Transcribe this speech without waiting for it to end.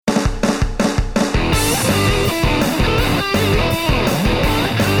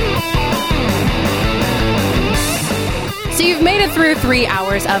through 3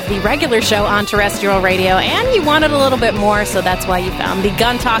 hours of the regular show on terrestrial radio, and you wanted a little bit more, so that's why you found the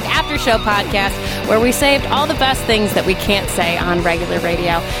Gun Talk After Show podcast, where we saved all the best things that we can't say on regular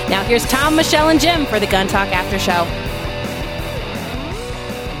radio. Now here's Tom, Michelle, and Jim for the Gun Talk After Show.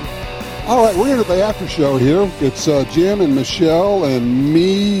 All right, we're into the after show here. It's Jim and Michelle and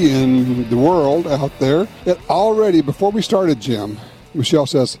me and the world out there. And already, before we started, Jim, Michelle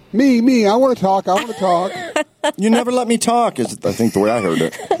says, me, I want to talk. You never let me talk, is I think the way I heard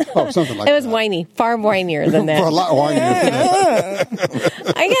it. Oh, something like that. It was that. whiny, far whinier than that. A lot whinier than that.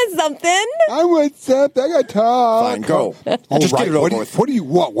 I got something. I want something. I got to talk. Fine, go. All Just right. get it over with. What do you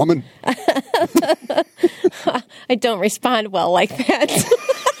want, woman? I don't respond well like that.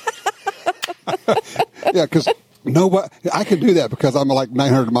 Yeah, because I can do that because I'm like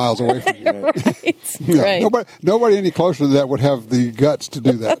 900 miles away from you. Right. Yeah, Right. Nobody any closer to that would have the guts to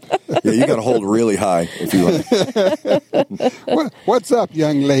do that. Yeah, you got to hold really high if you want. What's up,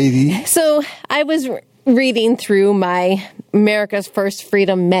 young lady? So I was reading through my America's First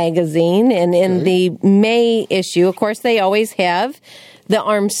Freedom magazine, and in the May issue, of course, they always have the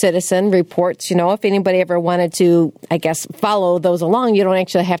Armed Citizen reports. You know, if anybody ever wanted to, I guess, follow those along, you don't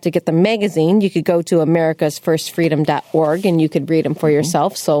actually have to get the magazine. You could go to americasfirstfreedom.org and you could read them for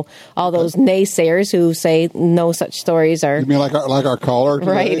yourself. So all those naysayers who say no such stories are... You mean like our caller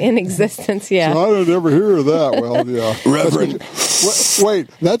today? Right, in existence, yeah. So I don't ever hear of that. Well, yeah. Reverend. Wait,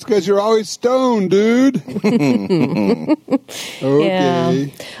 that's because you're always stoned, dude. Okay. Yeah.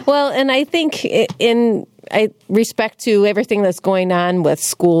 Well, and I think in respect to everything that's going on with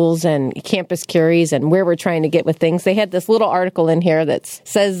schools and campus carries and where we're trying to get with things, they had this little article in here that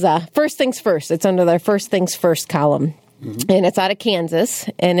says, first things first. It's under their first things first column. Mm-hmm. And it's out of Kansas,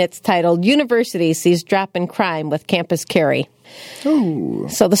 and it's titled, University Sees Drop in Crime with Campus Carry. Ooh.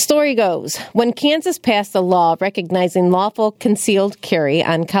 So the story goes, when Kansas passed a law recognizing lawful concealed carry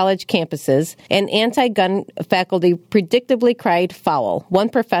on college campuses, an anti-gun faculty predictably cried foul. One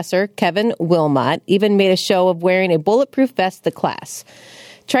professor, Kevin Wilmot, even made a show of wearing a bulletproof vest to class.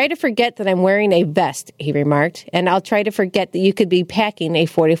 Try to forget that I'm wearing a vest, he remarked, and I'll try to forget that you could be packing a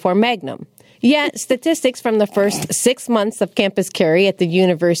 .44 Magnum. Yet, statistics from the first 6 months of campus carry at the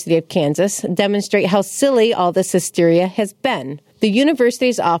University of Kansas demonstrate how silly all this hysteria has been. The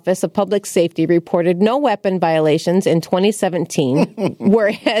university's Office of Public Safety reported no weapon violations in 2017,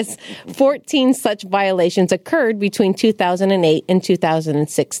 whereas 14 such violations occurred between 2008 and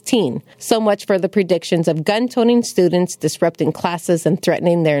 2016. So much for the predictions of gun-toting students disrupting classes and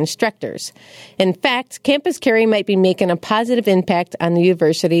threatening their instructors. In fact, campus carry might be making a positive impact on the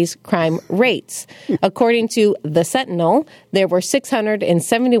university's crime rates. According to The Sentinel, there were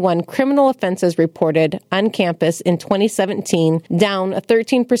 671 criminal offenses reported on campus in 2017, down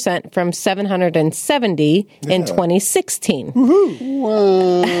 13% from 770 in 2016.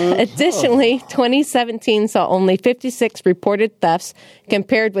 Wow. Additionally, 2017 saw only 56 reported thefts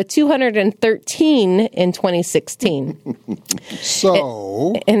compared with 213 in 2016.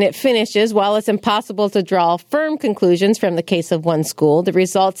 So... And it finishes, while it's impossible to draw firm conclusions from the case of one school, the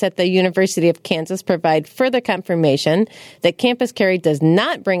results at the University of Kansas provide further confirmation that campus carry does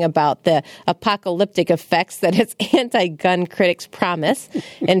not bring about the apocalyptic effects that its anti-gun critics promise.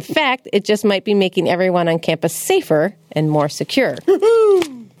 In fact, it just might be making everyone on campus safer and more secure.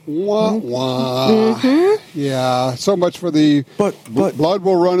 Wah, wah. Mm-hmm. Yeah, so much for the blood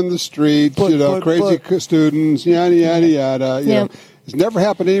will run in the streets, crazy students, yada, yada, yada. You know, it's never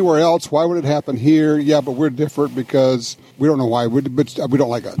happened anywhere else. Why would it happen here? Yeah, but we're different because we don't know why. But we don't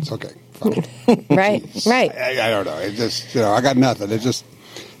like guns. Okay, fine. Right. I don't know. It's just, I got nothing. It's just...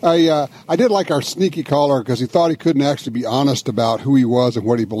 I did like our sneaky caller because he thought he couldn't actually be honest about who he was and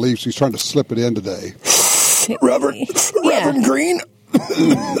what he believes. So he's trying to slip it in today. Reverend Green.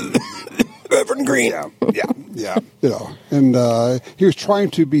 Reverend Green. Yeah. And he was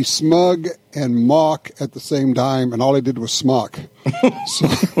trying to be smug and mock at the same time, and all he did was smock. So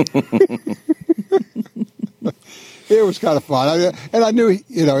it was kind of fun. And I knew,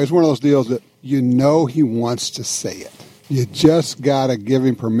 it's one of those deals that he wants to say it. You just got to give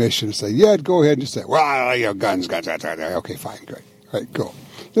him permission to say, yeah, go ahead and just say, well, guns. Okay, fine, great. All right, cool.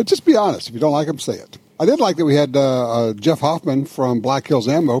 Now, just be honest. If you don't like them, say it. I did like that we had Jeff Hoffman from Black Hills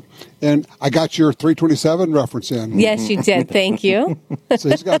Ammo, and I got your 327 reference in. Yes, you did. Thank you. So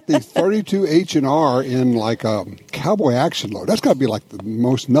he's got the 32 H&R in like a cowboy action load. That's got to be like the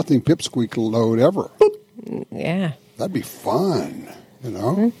most nothing pipsqueak load ever. Yeah. That'd be fun,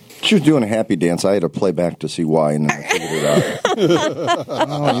 Mm-hmm. She was doing a happy dance. I had to play back to see why, and then I figured it out.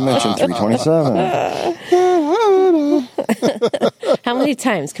 You mentioned 327. How many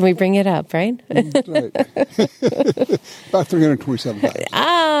times can we bring it up, right? Right. About 327 times.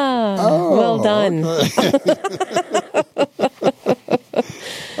 Well done.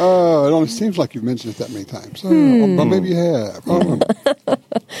 Oh, it only seems like you've mentioned it that many times. But maybe you have. Oh.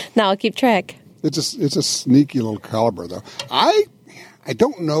 Now I'll keep track. It's a sneaky little caliber, though. I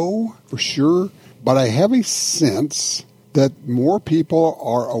don't know for sure, but I have a sense that more people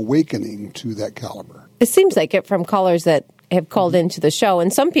are awakening to that caliber. It seems like it from callers that have called into the show.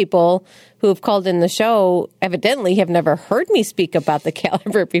 And some people who have called in the show evidently have never heard me speak about the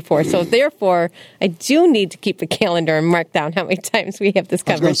caliber before. So therefore, I do need to keep a calendar and mark down how many times we have this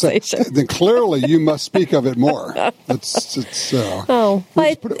conversation. Then clearly you must speak of it more. We'll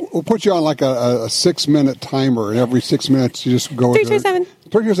put you on like a 6-minute timer, and every 6 minutes you just go 327.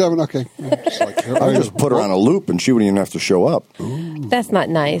 327, okay. I'll just put her on a loop and she wouldn't even have to show up. Ooh. That's not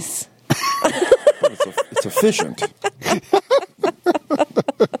nice. It's efficient.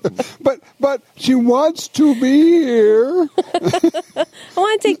 But she wants to be here. I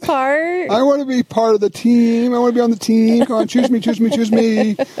want to take part. I want to be part of the team. I want to be on the team. Come on, choose me, choose me, choose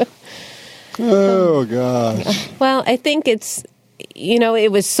me. Oh, gosh. Well, I think it's,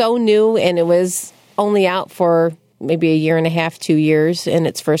 it was so new and it was only out for maybe a year and a half, 2 years in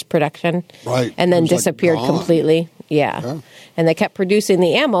its first production. Right. And then disappeared completely. Yeah. And they kept producing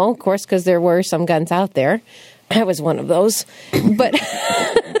the ammo, of course, because there were some guns out there. I was one of those. But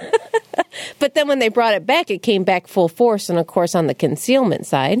but then when they brought it back, it came back full force. And, of course, on the concealment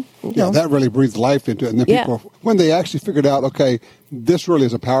side. That really breathed life into it. And then people, when they actually figured out, okay, this really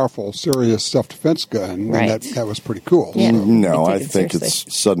is a powerful, serious self-defense gun, right. and that was pretty cool. Yeah. So. No, I think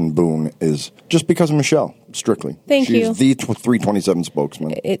it's Sudden Boone is just because of Michelle, strictly. Thank you. She's the 327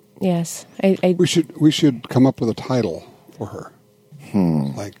 spokesman. Yes. We should come up with a title for her.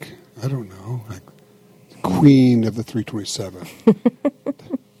 Like, I don't know, like Queen of the 327. I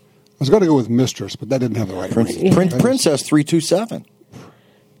was going to go with Mistress, but that didn't have the right ring. Princess 327.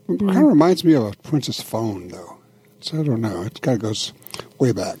 It kind of reminds me of a Princess phone, though. So I don't know. It kind of goes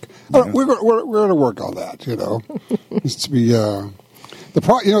way back. We're going to work on that. It's to be the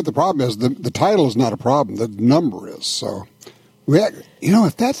problem is the title is not a problem. The number is. So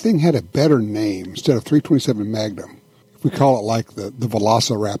if that thing had a better name instead of 327 Magnum, if we call it like the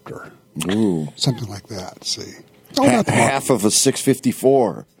Velociraptor, something like that. See, half of a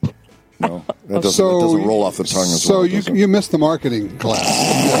 654. No, that doesn't roll off the tongue as well. So you missed the marketing class.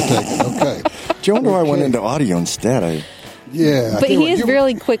 I take it. Okay. Do you wonder why I went into audio instead? But he is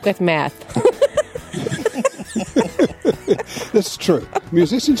really quick with math. This is true.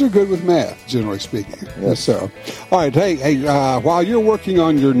 Musicians are good with math, generally speaking. Yes. So, all right. Hey. While you're working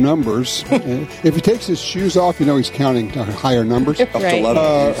on your numbers, if he takes his shoes off, he's counting higher numbers. Up to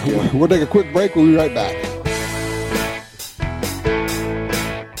 11. We'll take a quick break. We'll be right back.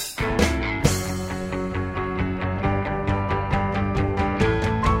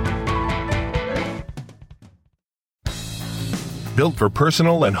 Built for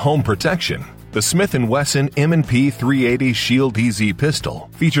personal and home protection, the Smith & Wesson M&P 380 Shield EZ pistol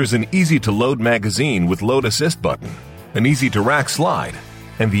features an easy-to-load magazine with load assist button, an easy-to-rack slide,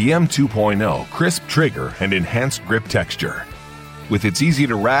 and the M2.0 crisp trigger and enhanced grip texture. With its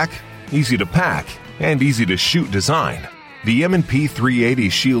easy-to-rack, easy-to-pack, and easy-to-shoot design, the M&P 380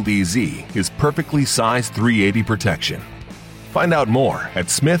 Shield EZ is perfectly sized 380 protection. Find out more at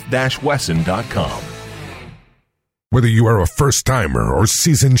smith-wesson.com. Whether you are a first-timer or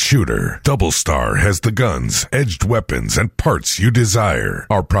seasoned shooter, Double Star has the guns, edged weapons, and parts you desire.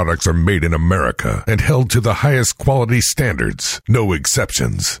 Our products are made in America and held to the highest quality standards. No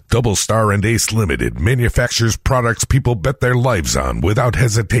exceptions. Double Star and Ace Limited manufactures products people bet their lives on without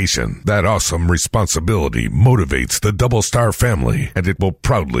hesitation. That awesome responsibility motivates the Double Star family, and it will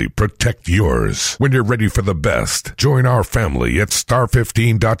proudly protect yours. When you're ready for the best, join our family at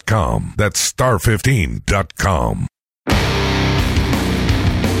star15.com. That's star15.com.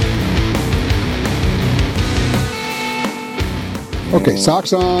 Okay,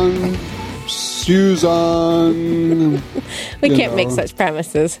 socks on, shoes on. We can't make such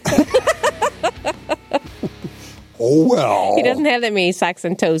promises. Oh, well. He doesn't have that many socks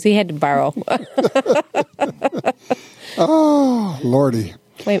and toes. He had to borrow. Oh, Lordy.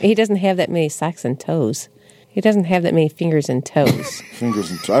 Wait, he doesn't have that many socks and toes. He doesn't have that many fingers and toes. I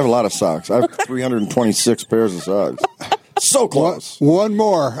have a lot of socks. I have 326 pairs of socks. So close. One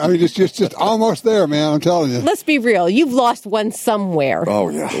more. I mean, just almost there, man. I'm telling you. Let's be real. You've lost one somewhere. Oh,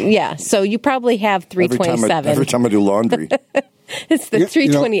 yeah. Yeah, so you probably have 327. Every time I do laundry. It's the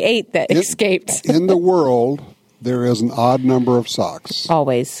 328 that escaped. In the world, there is an odd number of socks.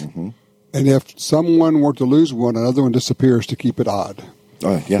 Always. Mm-hmm. And if someone were to lose one, another one disappears to keep it odd.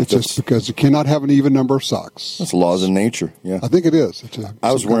 Yeah, it's just because you cannot have an even number of socks. That's laws of nature. Yeah, I think it is.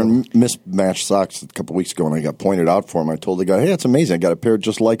 I was wearing mismatched socks a couple weeks ago, and I got pointed out for them. I told the guy, "Hey, that's amazing! I got a pair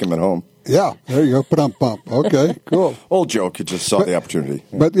just like them at home." Yeah, there you go. Pump. Okay, cool. Old joke. You just saw the opportunity.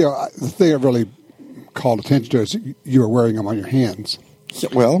 Yeah. But the thing that really called attention to is you were wearing them on your hands. Yeah,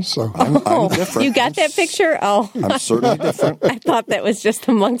 well, so I'm different. You got that picture? Oh, I'm certainly different. I thought that was just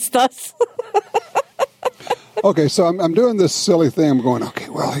amongst us. Okay, so I'm doing this silly thing. I'm going, okay,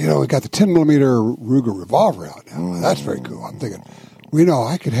 well, we got the 10-millimeter Ruger revolver out now. That's very cool. I'm thinking,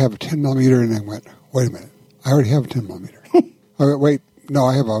 I could have a 10-millimeter, and then went, wait a minute, I already have a 10-millimeter. I went, wait, no,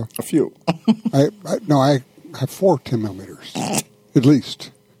 I have a few. I have 4 10-millimeters, at least.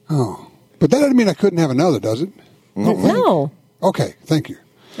 Oh, but that doesn't mean I couldn't have another, does it? No. Okay, thank you.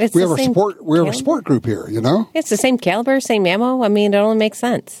 It's we have a sport group here, It's the same caliber, same ammo. I mean, it only makes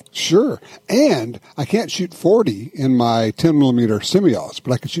sense. Sure. And I can't shoot 40 in my 10-millimeter semi-autos,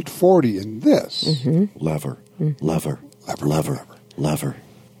 but I can shoot 40 in this. Mm-hmm. Lever.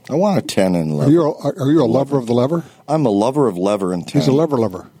 I want a 10 and lever. Are you a lover of the lever? I'm a lover of lever and 10. He's a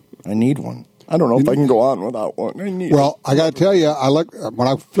lever. I need one. I don't know if I can go on without one. I got to tell you, when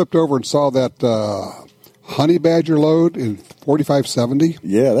I flipped over and saw that Honey Badger load in 4570.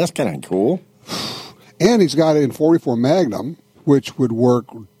 Yeah, that's kind of cool. And he's got it in 44 Magnum, which would work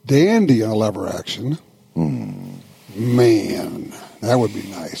dandy in a lever action. Man, that would be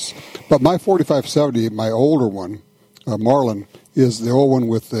nice. But my 4570, my older one, Marlin, is the old one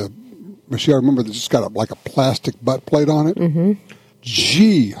with the machine. I remember that just got a plastic butt plate on it. Mm-hmm.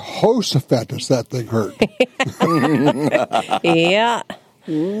 Gee, Josephat, does that thing hurt? Yeah.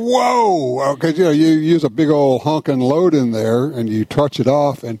 Whoa! Because you use a big old honking load in there, and you touch it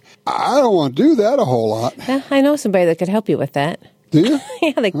off, and I don't want to do that a whole lot. I know somebody that could help you with that. Do you?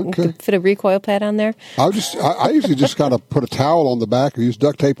 Yeah, they could fit a recoil pad on there. I usually just kind of put a towel on the back and use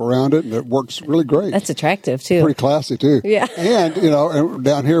duct tape around it, and it works really great. That's attractive too. Pretty classy too. Yeah. And and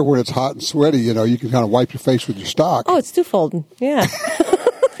down here when it's hot and sweaty, you can kind of wipe your face with your stock. Oh, it's two-folding. Yeah.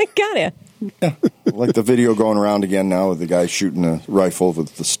 I got it. Yeah. Like the video going around again now with the guy shooting a rifle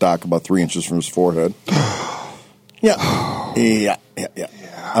with the stock about 3 inches from his forehead. Yeah. I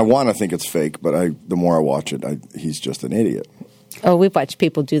want to think it's fake, but the more I watch it, he's just an idiot. Oh, we've watched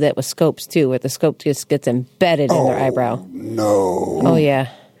people do that with scopes too, where the scope just gets embedded in their eyebrow. No. Oh, yeah.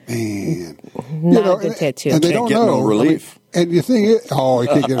 Man. Not a good tattoo. And they don't get know. no relief. And you think, you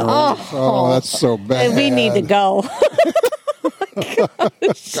can't get no relief. Oh, that's so bad. And we need to go.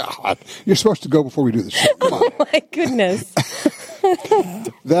 God, you're supposed to go before we do the show. Come on. Oh, my goodness.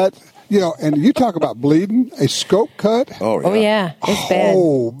 And you talk about bleeding, a scope cut. Oh, yeah. It's bad.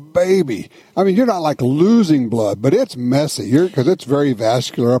 Oh, baby. I mean, you're not like losing blood, but it's messy because it's very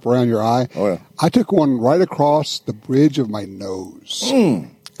vascular up around your eye. Oh, yeah. I took one right across the bridge of my nose.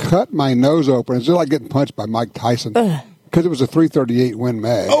 Cut my nose open. It's just like getting punched by Mike Tyson because it was a .338 Win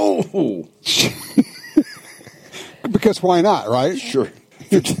Mag. Oh! Because why not, right? Sure.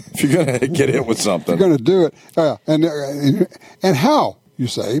 If you're going to get hit with something. You're going to do it. And how, you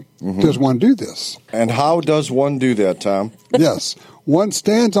say, does one do this? And how does one do that, Tom? Yes. One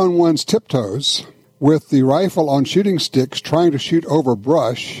stands on one's tiptoes with the rifle on shooting sticks trying to shoot over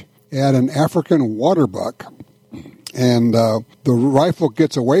brush at an African water buck. And the rifle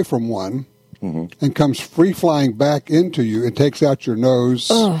gets away from one and comes free-flying back into you and takes out your nose.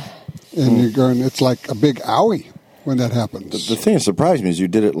 And you're going, it's like a big owie when that happens. The thing that surprised me is you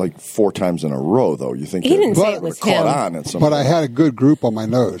did it like 4 times in a row, though. You think he didn't say it was caught him. On at some But point. I had a good group on my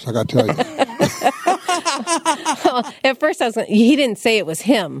nose, I got to tell you. At first, he didn't say it was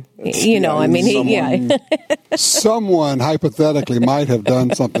him. Someone hypothetically might have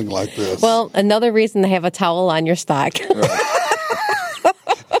done something like this. Well, another reason to have a towel on your stock.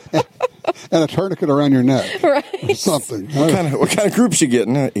 And a tourniquet around your neck. Right. Or something. What kind of groups you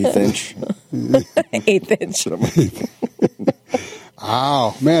getting? 1/8 inch. 1/8 inch.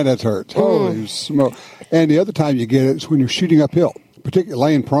 Ow, man, that hurts. Holy smoke. And the other time you get it is when you're shooting uphill, particularly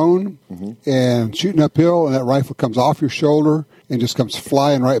laying prone and shooting uphill, and that rifle comes off your shoulder and just comes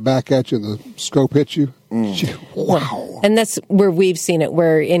flying right back at you, and the scope hits you. Wow. And that's where we've seen it,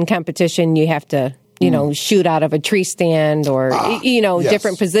 where in competition you have to, shoot out of a tree stand or, yes.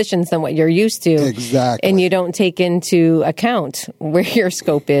 different positions than what you're used to. Exactly. And you don't take into account where your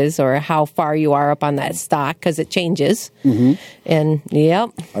scope is or how far you are up on that stock because it changes. And,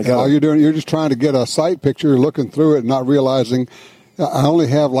 All you're doing, you're just trying to get a sight picture, looking through it and not realizing I only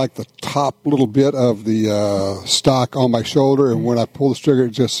have like the top little bit of the stock on my shoulder, and when I pull the trigger,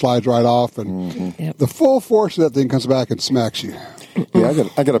 it just slides right off, and the full force of that thing comes back and smacks you. Yeah,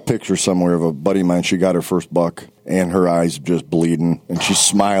 I got a picture somewhere of a buddy of mine. She got her first buck, and her eyes just bleeding, and she's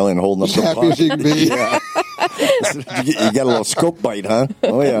smiling, holding up As the happy buck. as you can be. Yeah. You got a little scope bite, huh?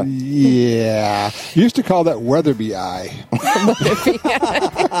 Oh, yeah. Yeah. You used to call that Weatherby eye.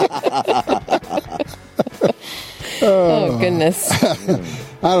 Oh, goodness.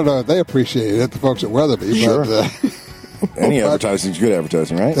 I don't know if they appreciate it, the folks at Weatherby. Sure. But, Any advertising is good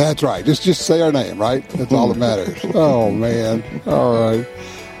advertising, right? that's right. Just say our name, right? That's all that matters. Oh, man. All right.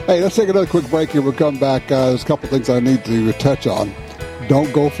 Hey, let's take another quick break here. We'll come back. There's a couple things I need to touch on.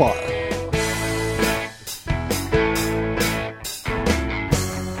 Don't go far.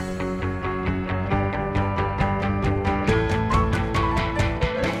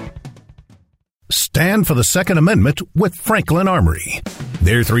 Stand for the Second Amendment with Franklin Armory.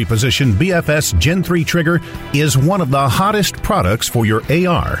 Their 3-position BFS Gen 3 trigger is one of the hottest products for your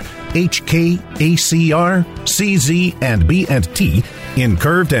AR, HK, ACR, CZ, and B&T in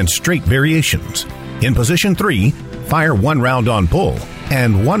curved and straight variations. In position 3, fire 1 round on pull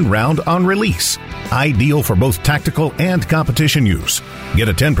and 1 round on release. Ideal for both tactical and competition use. Get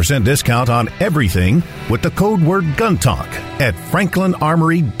a 10% discount on everything with the code word GUNTALK at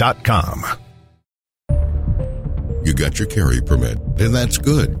franklinarmory.com. You got your carry permit, and that's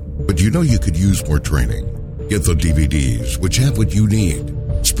good. But you know you could use more training. Get the DVDs, which have what you need.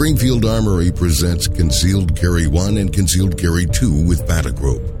 Springfield Armory presents Concealed Carry 1 and Concealed Carry 2 with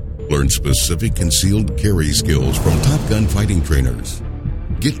Batagroup. Learn specific concealed carry skills from Top Gun fighting trainers.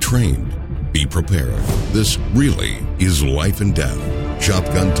 Get trained. Be prepared. This really is life and death.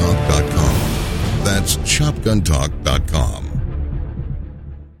 ShopGunTalk.com. That's ShopGunTalk.com.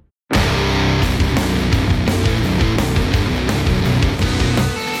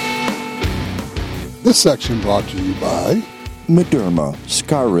 This section brought to you by Mederma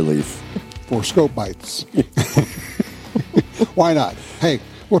Scar Relief. For Scope Bites. Why not? Hey,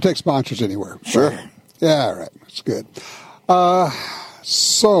 we'll take sponsors anywhere. Sure. Yeah, all right. That's good.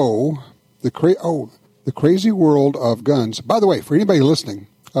 So, the crazy world of guns. By the way, for anybody listening,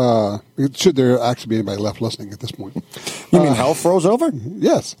 should there actually be anybody left listening at this point? You mean hell froze over?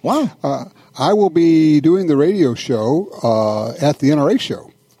 Yes. Wow. I will be doing the radio show at the NRA show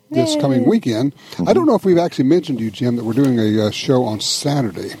this coming weekend. Mm-hmm. I don't know if we've actually mentioned to you, Jim, that we're doing a show on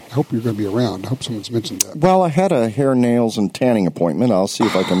Saturday. I hope you're going to be around. I hope someone's mentioned that. Well, I had a hair, nails, and tanning appointment. I'll see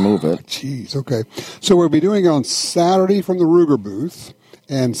if I can move it. Jeez, okay. So we'll be doing it on Saturday from the Ruger booth,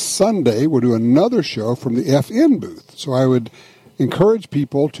 and Sunday we'll do another show from the FN booth. So I would encourage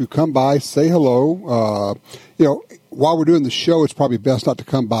people to come by, say hello. While we're doing the show, it's probably best not to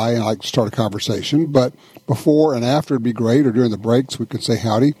come by and start a conversation, but before and after would be great, or during the breaks we could say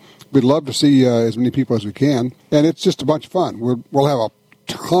howdy. We'd love to see as many people as we can, and it's just a bunch of fun. We'll have a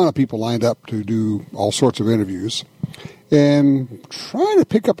ton of people lined up to do all sorts of interviews, and trying to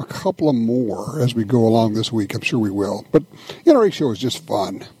pick up a couple of more as we go along this week. I'm sure we will, but NRA show is just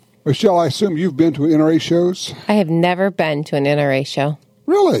fun. Michelle, I assume you've been to NRA shows? I have never been to an NRA show.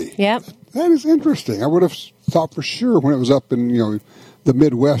 Really? Yep. That is interesting. I would have thought for sure when it was up in the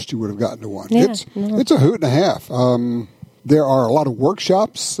Midwest you would have gotten to one. Yeah, it's a hoot and a half. There are a lot of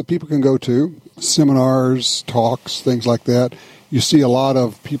workshops that people can go to, seminars, talks, things like that. You see a lot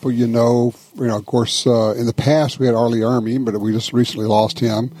of people of course, in the past we had Arlie Army, but we just recently lost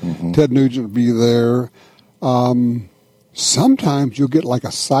him. Mm-hmm. Ted Nugent would be there. Sometimes you'll get like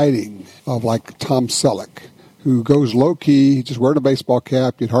a sighting of like Tom Selleck, who goes low-key, just wearing a baseball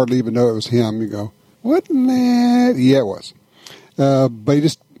cap. You'd hardly even know it was him. You go, wasn't that? Yeah, it was. But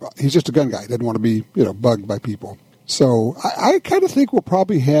he's just a gun guy. He doesn't want to be, bugged by people. So I kind of think we'll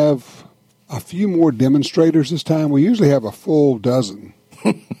probably have a few more demonstrators this time. We usually have a full dozen,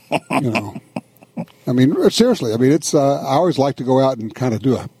 I mean, seriously. I mean, it's. I always like to go out and kind of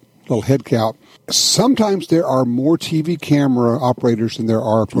do a little head count. Sometimes there are more TV camera operators than there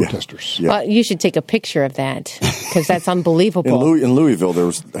are protesters. Yeah. Well, you should take a picture of that because that's unbelievable. In Louisville, there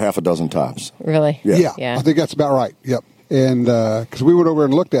was half a dozen tops. Really? Yeah. I think that's about right. Yep. And because we went over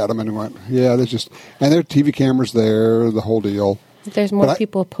and looked at them and we went, yeah, and there are TV cameras there, the whole deal. There's more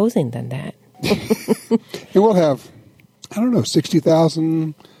people opposing than that. And we'll have,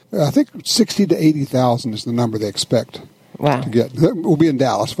 60,000. I think 60 to 80,000 is the number they expect. Wow. To get. We'll be in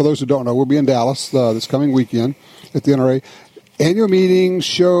Dallas. For those who don't know, we'll be in Dallas this coming weekend at the NRA. Annual meeting,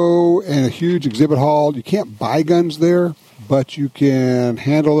 show, and a huge exhibit hall. You can't buy guns there, but you can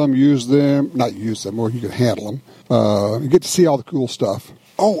handle them, not use them, or you can handle them. You get to see all the cool stuff.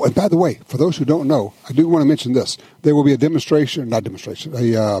 Oh, and by the way, for those who don't know, I do want to mention this. There will be an exhibition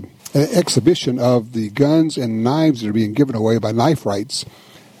of the guns and knives that are being given away by Knife Rights.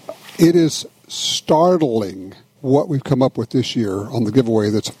 It is startling what we've come up with this year on the giveaway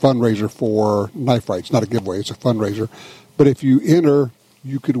that's a fundraiser for Knife Rights. Not a giveaway, it's a fundraiser. But if you enter,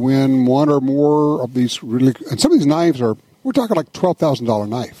 you could win one or more of these really... And some of these knives are... We're talking like $12,000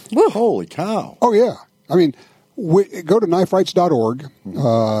 knife. Woo. Holy cow. Oh, yeah. I mean, go to kniferights.org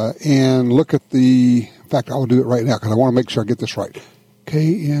and look at the... In fact, I will do it right now because I want to make sure I get this right.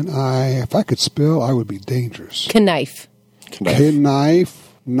 K-N-I... If I could spell, I would be dangerous. Knife.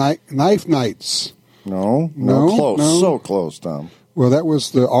 Knife Nights. No, close. No. So close, Tom. Well, that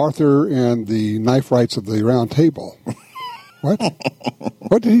was the Arthur and the Knife Rights of the Round Table. What?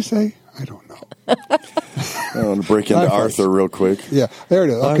 What did he say? I don't know. I want to break into Knife Arthur Rights. real quick. Yeah, there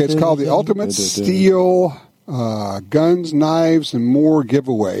it is. Okay, it's called the Ultimate Steel Guns, Knives, and More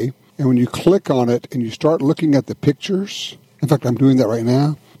giveaway. And when you click on it and you start looking at the pictures, in fact, I'm doing that right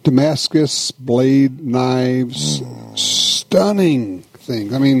now. Damascus blade knives, stunning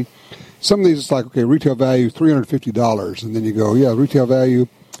things. I mean, some of these it's like, okay, retail value $350, and then you go, yeah, retail value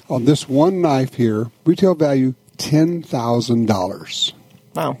on this one knife here, retail value $10,000.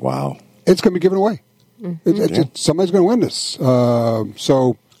 Wow. It's going to be given away. Somebody's going to win this.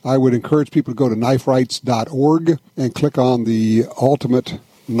 So I would encourage people to go to kniferights.org and click on the Ultimate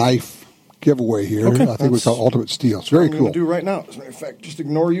Knife giveaway here. Okay, I think we call it Ultimate Steel. It's very I'm cool. going to do right now. As a matter of fact, just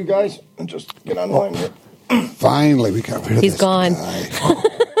ignore you guys and just get online here. Finally, we got rid of He's this gone. guy.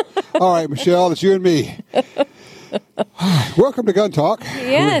 All right, Michelle, it's you and me. Welcome to Gun Talk.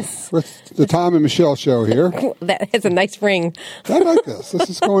 Yes. With the Tom and Michelle show here. That has a nice ring. I like this.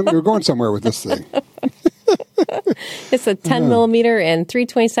 We're going somewhere with this thing. It's a 10 millimeter and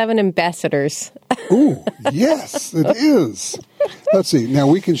 327 ambassadors. Ooh, yes, it is. Let's see. Now,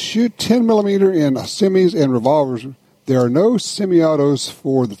 we can shoot 10 millimeter in semis and revolvers. There are no semi-autos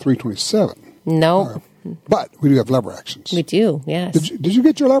for the 327. No. But we do have lever actions. We do, yes. Did you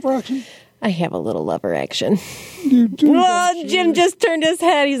get your lever action? I have a little lever action. You do. Oh, Jim just turned his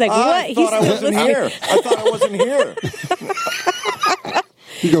head. He's like, what? I thought I wasn't here. I thought I wasn't here.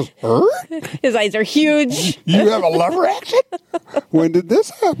 He goes, His eyes are huge. You have a lever action? When did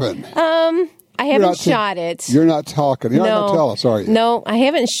this happen? I haven't shot it. You're not talking. You're not going to tell us, are you? No, I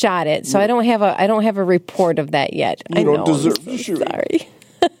haven't shot it, so I don't have a report of that yet. You don't deserve to shoot. Sorry.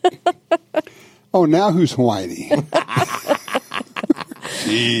 Oh, now who's whiny?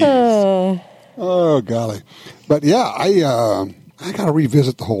 Jeez. Oh, golly. But yeah, I got to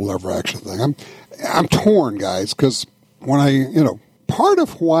revisit the whole lever action thing. I'm torn, guys, because when part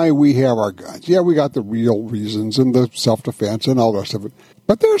of why we have our guns, yeah, we got the real reasons and the self-defense and all the rest of it,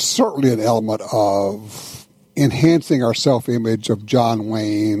 but there's certainly an element of enhancing our self-image of John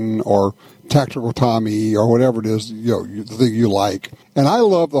Wayne or Tactical Tommy or whatever it is, the thing you like. And I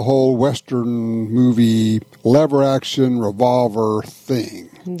love the whole Western movie lever action revolver thing.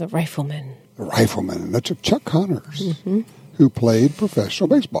 The rifleman. And that's Chuck Connors, who played professional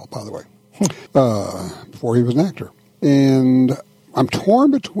baseball, by the way, before he was an actor. And I'm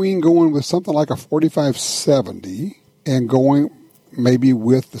torn between going with something like a 45-70 and going maybe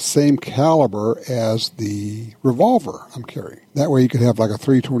with the same caliber as the revolver I'm carrying. That way you could have like a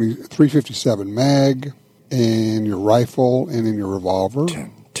 357 mag in your rifle and in your revolver.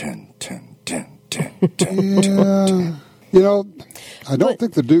 10. Yeah. I don't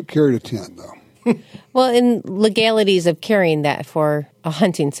think the Duke carried a 10, though. Well, in legalities of carrying that for a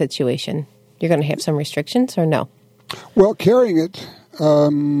hunting situation, you're going to have some restrictions or no? Well, carrying it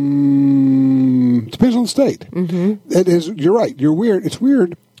depends on the state. Mm-hmm. It is. You're right. You're weird. It's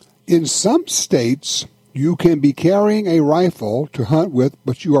weird. In some states, you can be carrying a rifle to hunt with,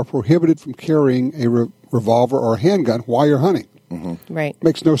 but you are prohibited from carrying a revolver or a handgun while you're hunting. Mm-hmm. Right.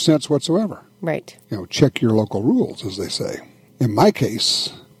 Makes no sense whatsoever. Right. Check your local rules, as they say. In my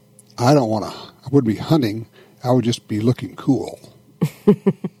case, I wouldn't be hunting. I would just be looking cool. Does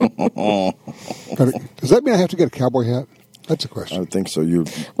that mean I have to get a cowboy hat? That's a question. I would think so.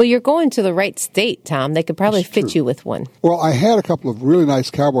 Well, you're going to the right state, Tom. They could probably fit you with one. Well, I had a couple of really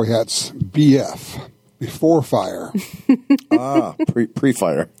nice cowboy hats, BF, before fire.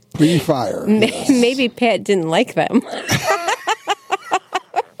 Pre-fire. Pre-fire. Yes. Maybe Pat didn't like them.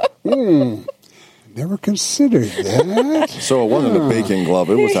 Never considered that. So it wasn't a baking glove.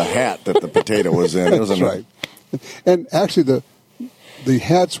 It was a hat that the potato was in. That's right. And actually, the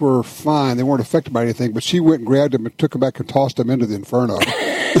hats were fine. They weren't affected by anything, but she went and grabbed them and took them back and tossed them into the inferno.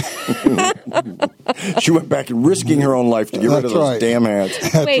 She went back and risking her own life to get rid of those damn hats.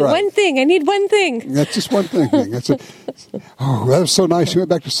 Wait, right. one thing. I need one thing. That's just one thing. That was so nice. She went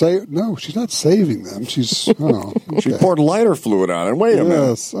back to save. No, she's not saving them. She's, okay. She poured lighter fluid on it. Wait a minute.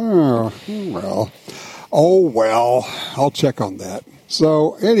 Yes. Oh, well. I'll check on that.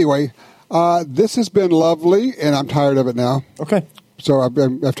 So, anyway, This has been lovely, and I'm tired of it now. Okay. So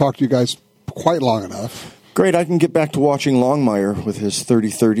I've talked to you guys quite long enough. Great. I can get back to watching Longmire with his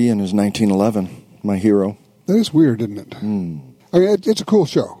 30-30 and his 1911, my hero. That is weird, isn't it? I mean, it's a cool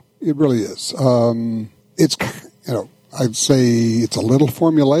show. It really is. It's, I'd say it's a little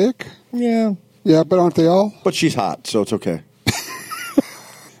formulaic. Yeah. Yeah, but aren't they all? But she's hot, so it's okay.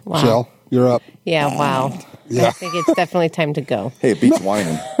 Wow. Shell, you're up. Yeah, wow. Yeah. I think it's definitely time to go. Hey, it beats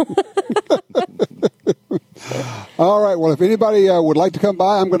whining. All right. Well, if anybody would like to come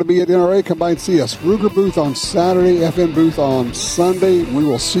by, I'm going to be at NRA. Come by and see us. Ruger booth on Saturday, FN booth on Sunday. We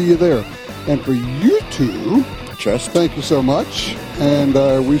will see you there. And for you two, Chest. thank you so much.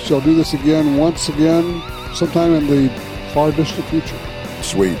 And we shall do this once again, sometime in the far distant future.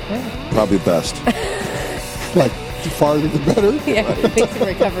 Sweet. Probably best. Like, the farther the better. Yeah, it takes some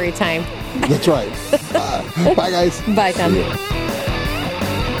recovery time. That's right. Bye, guys. Bye, Tom.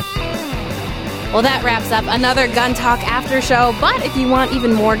 Well, that wraps up another Gun Talk After Show. But if you want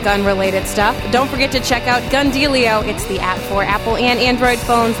even more gun-related stuff, don't forget to check out Gun Dealio. It's the app for Apple and Android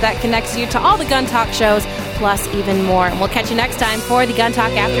phones that connects you to all the Gun Talk shows, plus even more. And we'll catch you next time for the Gun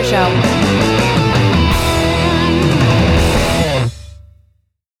Talk After Show.